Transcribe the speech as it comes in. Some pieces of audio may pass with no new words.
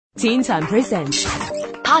Teen Time presents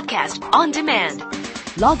Podcast on Demand.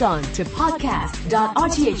 Log on to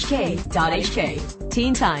podcast.rthk.hk.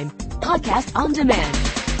 Teen Time Podcast on Demand.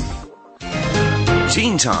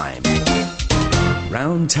 Teen Time.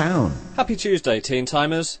 Round Town. Happy Tuesday, Teen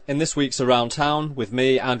Timers. In this week's Around Town, with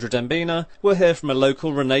me, Andrew Dembina, we'll hear from a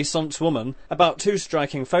local Renaissance woman about two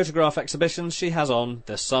striking photograph exhibitions she has on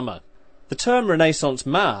this summer. The term Renaissance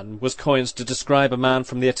man was coined to describe a man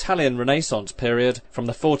from the Italian Renaissance period from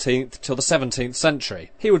the 14th till the 17th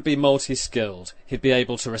century. He would be multi-skilled. He'd be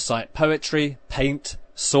able to recite poetry, paint,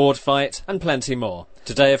 sword fight, and plenty more.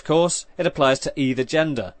 Today, of course, it applies to either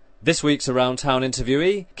gender. This week's Around Town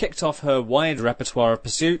interviewee kicked off her wide repertoire of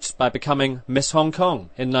pursuits by becoming Miss Hong Kong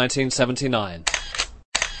in 1979.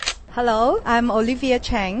 Hello, I'm Olivia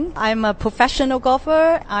Cheng. I'm a professional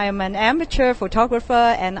golfer. I'm an amateur photographer,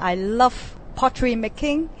 and I love pottery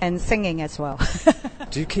making and singing as well.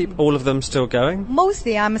 Do you keep all of them still going?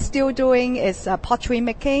 Mostly I'm still doing is pottery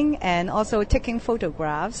making and also taking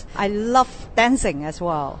photographs. I love dancing as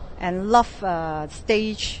well and love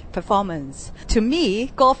stage performance. To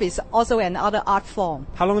me, golf is also another art form.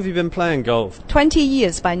 How long have you been playing golf? 20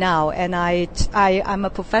 years by now, and I'm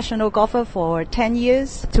a professional golfer for 10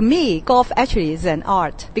 years. To me, golf actually is an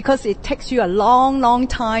art because it takes you a long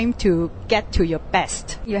time to get to your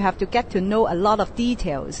best. You have to get to know a lot of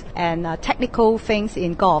details and technical things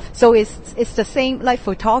in golf. So it's the same like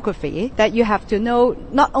photography, that you have to know,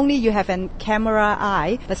 not only you have a camera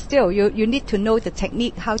eye, but still you need to know the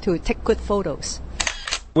technique how to take good photos.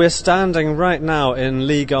 We're standing right now in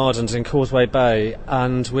Lee Gardens in Causeway Bay,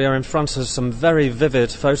 and we are in front of some very vivid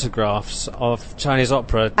photographs of Chinese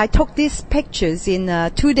opera. I took these pictures in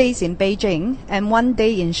 2 days in Beijing and 1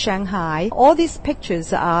 day in Shanghai. All these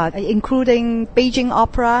pictures are including Beijing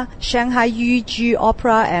opera, Shanghai Yuju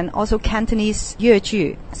opera, and also Cantonese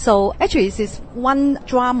Yuju. So actually this is one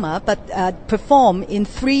drama, but performed in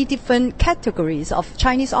 3 different categories of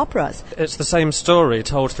Chinese operas. It's the same story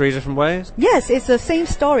told 3 different ways? Yes, it's the same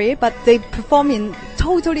story, but they perform in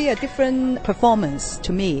totally a different performance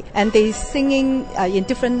to me, and they singing in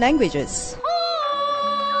different languages.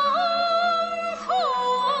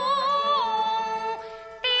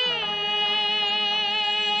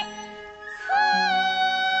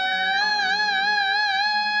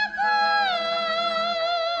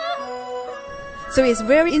 So it's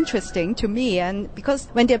very interesting to me, and because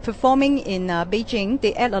when they're performing in Beijing,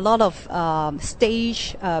 they add a lot of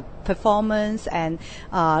stage performance and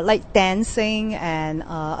like dancing and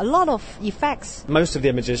a lot of effects. Most of the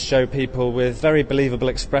images show people with very believable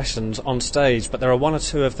expressions on stage, but there are 1 or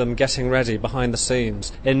 2 of them getting ready behind the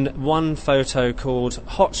scenes. In one photo called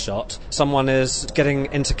Hot Shot, someone is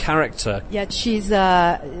getting into character. Yeah, she's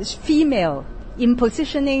female in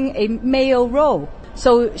positioning a male role.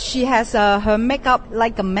 So she has her makeup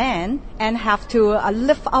like a man and have to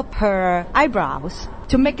lift up her eyebrows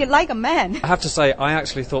to make it like a man. I have to say, I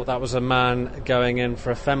actually thought that was a man going in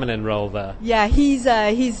for a feminine role there. Yeah, she's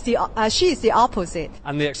the opposite.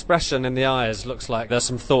 And the expression in the eyes looks like there's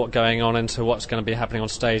some thought going on into what's going to be happening on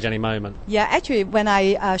stage any moment. Yeah, actually, when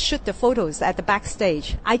I shoot the photos at the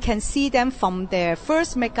backstage, I can see them from their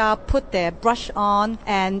first makeup, put their brush on,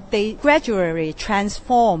 and they gradually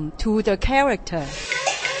transform to the character.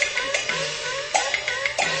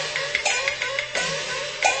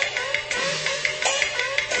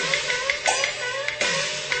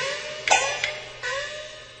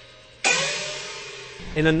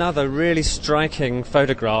 In another really striking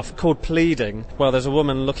photograph called Pleading, well, there's a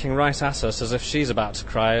woman looking right at us as if she's about to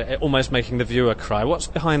cry, almost making the viewer cry. What's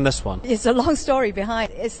behind this one? It's a long story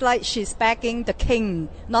behind. It's like she's begging the king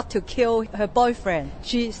not to kill her boyfriend.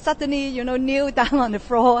 She suddenly, kneeled down on the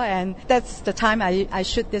floor, and that's the time I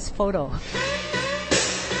shoot this photo.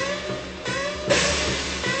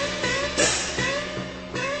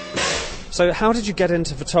 So how did you get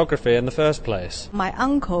into photography in the first place? My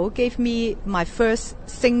uncle gave me my first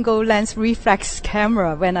single lens reflex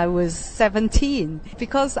camera when I was 17,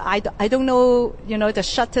 because I don't know, the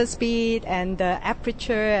shutter speed and the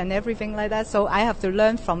aperture and everything like that. So I have to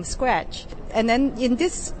learn from scratch. And then in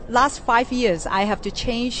this last 5 years, I have to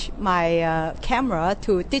change my camera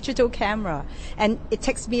to digital camera. And it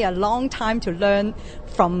takes me a long time to learn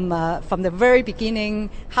from the very beginning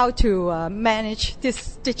how to manage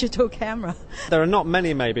this digital camera. There are not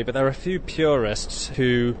many maybe, but there are a few purists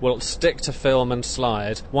who will stick to film and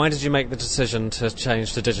slide. Why did you make the decision to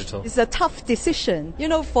change to digital? It's a tough decision.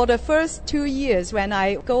 For the first 2 years when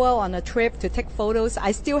I go out on a trip to take photos,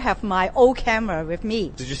 I still have my old camera with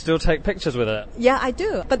me. Did you still take pictures with with it. Yeah, I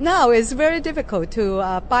do. But now it's very difficult to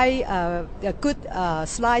buy a good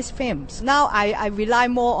slice films. Now I rely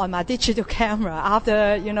more on my digital camera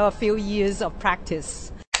after, a few years of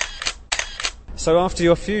practice. So after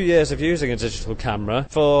your few years of using a digital camera,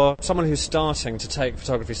 for someone who's starting to take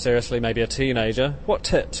photography seriously, maybe a teenager, what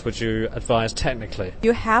tips would you advise technically?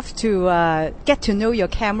 You have to get to know your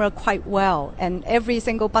camera quite well, and every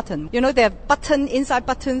single button. There are button inside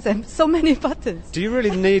buttons and so many buttons. Do you really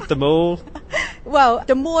need them all? Well,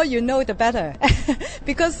 the more you know, the better.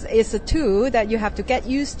 Because it's a tool that you have to get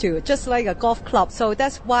used to, just like a golf club. So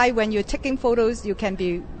that's why when you're taking photos, you can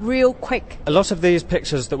be real quick. A lot of these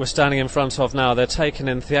pictures that we're standing in front of now, they're taken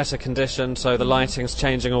in theatre conditions, so the lighting's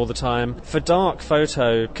changing all the time. For dark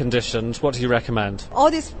photo conditions, what do you recommend? All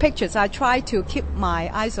these pictures, I try to keep my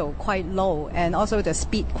ISO quite low and also the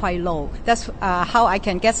speed quite low. That's how I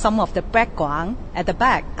can get some of the background at the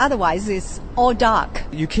back. Otherwise, it's all dark.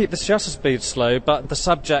 You keep the shutter speed slow, but the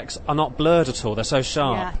subjects are not blurred at all. They're so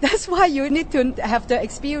sharp. Yeah, that's why you need to have the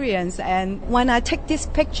experience. And when I take these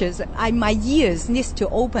pictures, my ears need to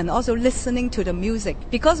open, also listening to the music.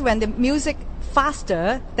 Because when the music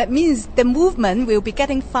faster, that means the movement will be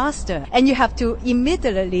getting faster, and you have to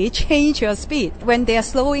immediately change your speed. When they are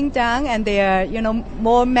slowing down and they are,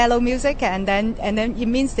 more mellow music, and then it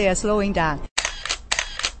means they are slowing down.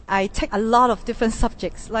 I take a lot of different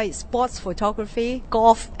subjects like sports photography,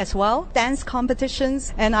 golf as well, dance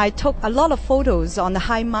competitions, and I took a lot of photos on the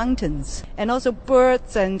high mountains and also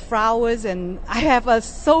birds and flowers, and I have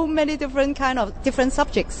so many different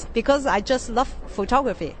subjects because I just love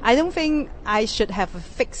photography. I don't think I should have a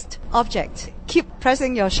fixed object. Keep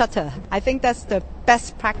pressing your shutter. I think that's the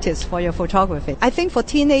best practice for your photography. I think for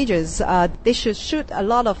teenagers, they should shoot a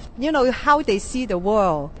lot of, how they see the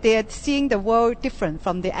world. They are seeing the world different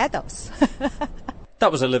from the adults.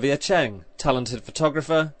 That was Olivia Cheng, talented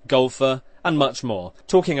photographer, golfer, and much more,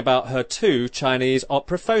 talking about her 2 Chinese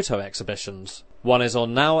opera photo exhibitions. One is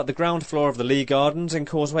on now at the ground floor of the Lee Gardens in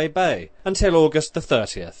Causeway Bay until August the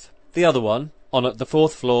 30th. The other one, on at the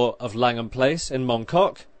 4th floor of Langham Place in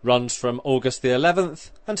Mongkok, runs from August the 11th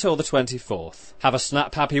until the 24th. Have a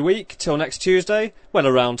snap happy week till next Tuesday, when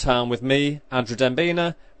Around Town with me, Andrew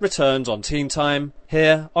Dembina, returns on Teen Time,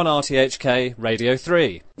 here on RTHK Radio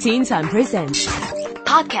 3. Teen Time presents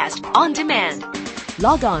Podcast on Demand.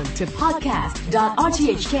 Log on to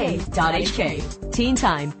podcast.rthk.hk. Teen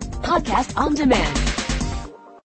Time Podcast on Demand.